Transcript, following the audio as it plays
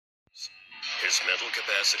His mental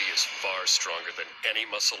capacity is far stronger than any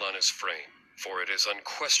muscle on his frame, for it is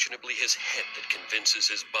unquestionably his head that convinces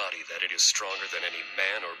his body that it is stronger than any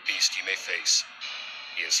man or beast he may face.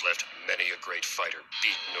 He has left many a great fighter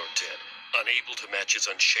beaten or dead, unable to match his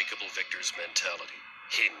unshakable victor's mentality.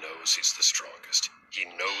 He knows he's the strongest. He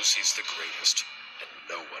knows he's the greatest, and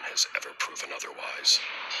no one has ever proven otherwise.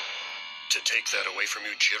 To take that away from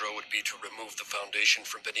Yujiro would be to remove the foundation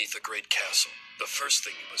from beneath a great castle. The first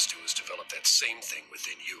thing you must do is develop that same thing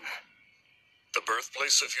within you. The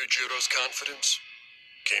birthplace of Yujiro's confidence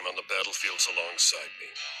came on the battlefields alongside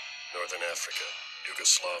me. Northern Africa,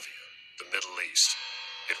 Yugoslavia, the Middle East.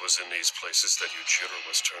 It was in these places that Yujiro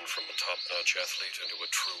was turned from a top-notch athlete into a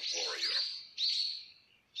true warrior.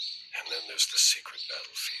 And then there's the secret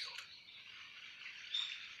battlefield.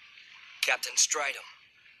 Captain Stridham,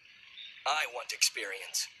 I want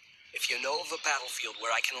experience. If you know of a battlefield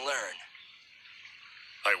where I can learn.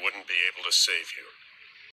 I wouldn't be able to save you.